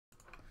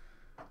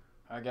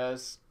All right,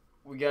 guys.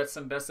 We got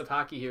some best of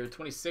hockey here.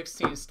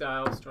 2016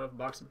 style. Start off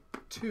box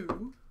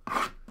 2.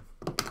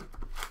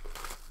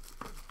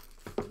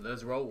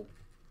 Let's roll.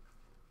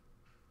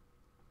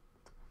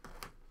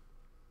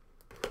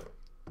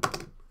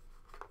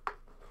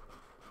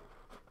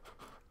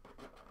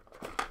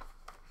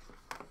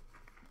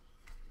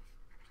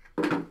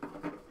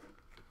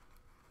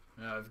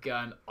 Now I've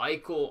got an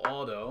Eichel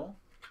auto.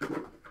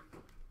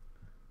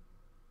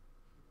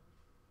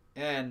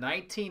 And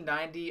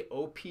 1990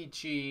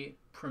 OPG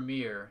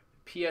Premier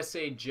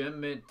PSA Gem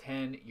Mint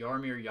 10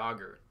 Jaromir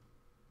Jagr.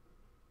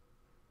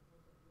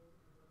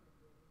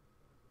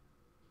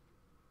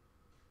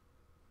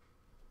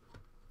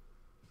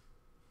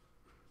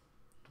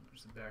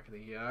 There's the back of the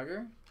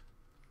Jagr.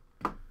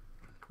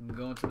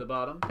 Going to the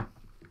bottom.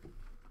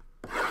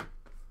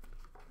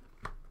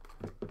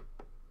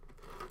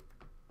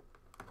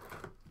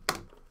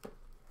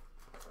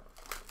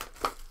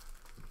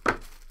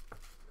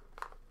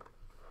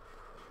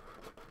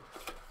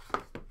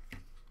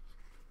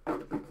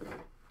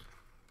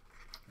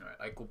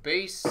 Eichel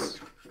base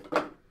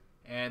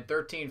and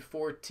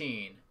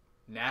 13-14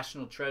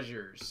 National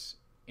Treasures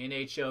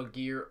NHL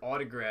Gear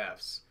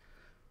autographs.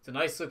 It's a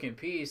nice looking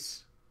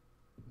piece.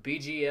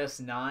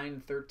 BGS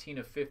 9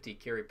 13/50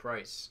 Carey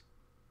Price.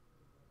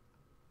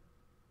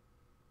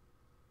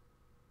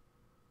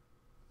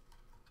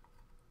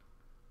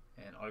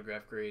 And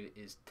autograph grade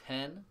is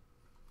 10.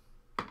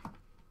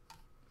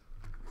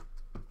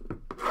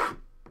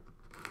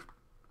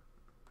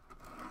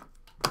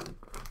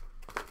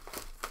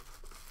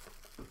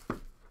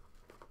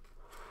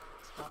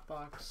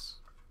 Box.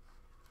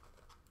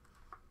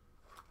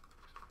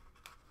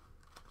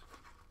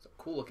 It's a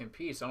cool looking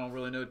piece. I don't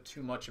really know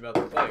too much about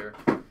the player.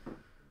 All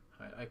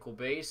right, Eichel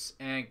base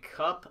and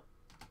cup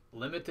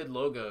limited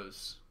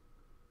logos.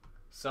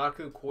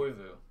 Saku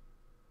Koivu.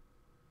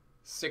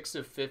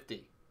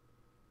 6/50.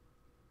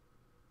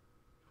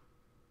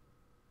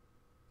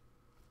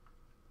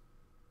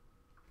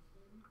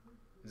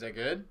 Is that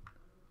good?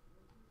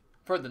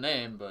 I've heard the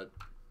name, but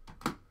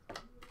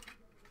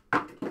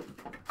I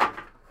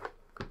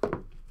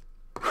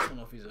don't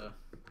know if he's a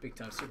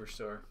big-time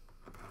superstar.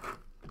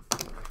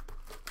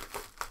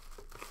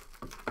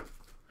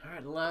 All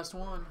right, the last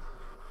one.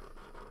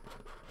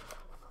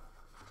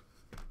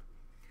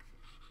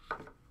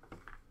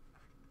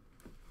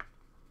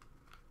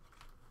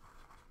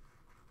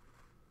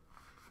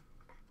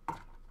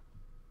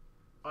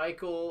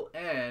 Eichel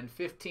and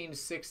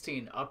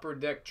 15-16 Upper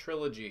Deck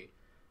Trilogy.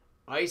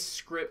 Ice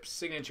Script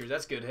Signatures.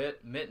 That's a good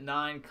hit. Mint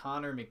 9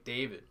 Connor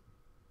McDavid.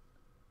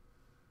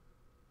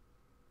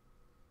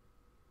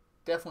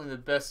 Definitely the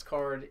best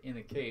card in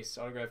the case.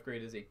 Autograph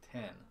grade is a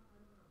 10.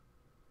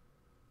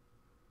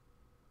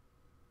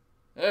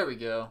 There we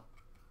go.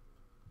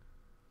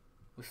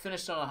 We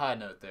finished on a high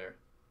note there.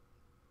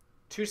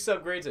 2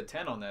 subgrades at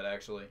 10 on that,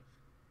 actually.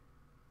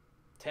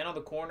 10 on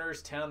the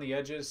corners, 10 on the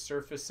edges.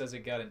 Surface says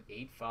it got an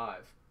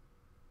 8.5.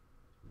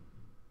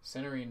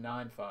 Centering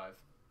 9.5.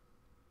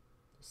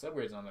 The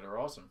subgrades on that are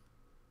awesome.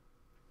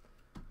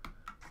 All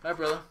right,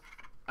 brother.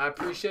 I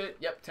appreciate it.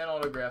 Yep, 10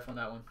 autograph on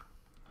that one.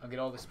 I'll get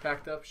all this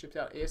packed up, shipped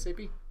out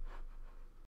ASAP.